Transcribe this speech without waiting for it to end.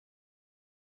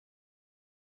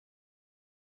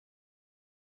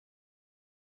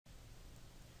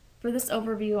For this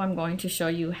overview, I'm going to show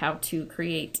you how to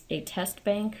create a test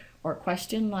bank or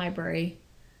question library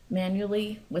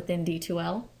manually within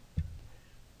D2L.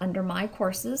 Under My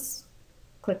Courses,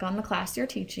 click on the class you're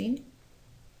teaching.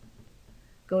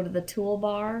 Go to the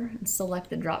toolbar and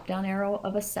select the drop-down arrow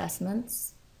of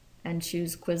Assessments and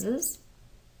choose Quizzes.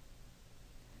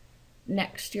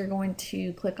 Next, you're going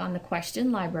to click on the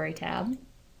Question Library tab.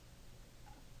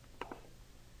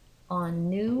 On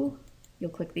New, you'll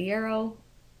click the arrow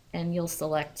and you'll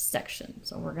select Section.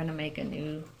 So we're going to make a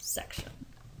new section.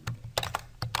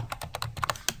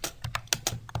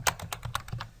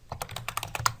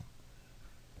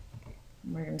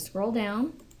 We're going to scroll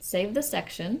down, save the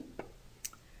section,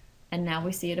 and now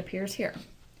we see it appears here.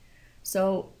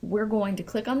 So we're going to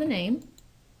click on the name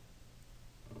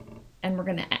and we're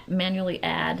going to manually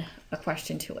add a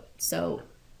question to it. So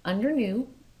under New,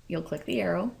 you'll click the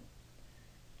arrow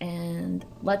and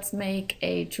let's make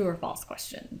a true or false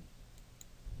question.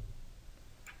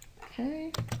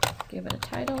 Okay, give it a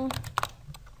title.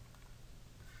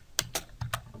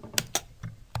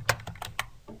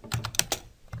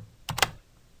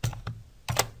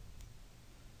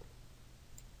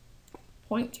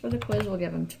 Points for the quiz, we'll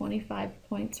give them 25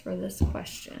 points for this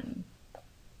question.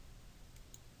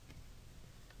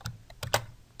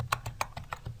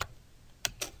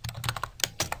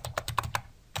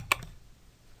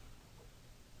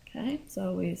 Okay,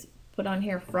 so we put on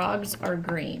here frogs are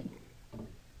green.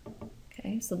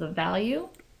 Okay, so the value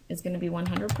is going to be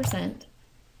 100%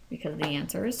 because the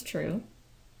answer is true.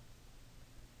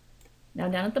 Now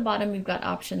down at the bottom we've got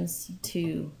options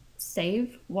to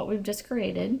save what we've just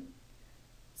created,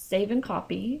 save and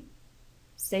copy,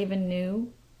 save and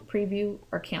new, preview,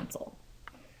 or cancel.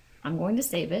 I'm going to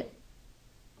save it.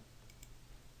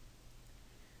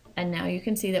 And now you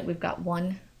can see that we've got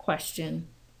one question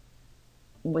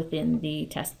within the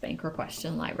test bank or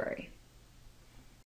question library.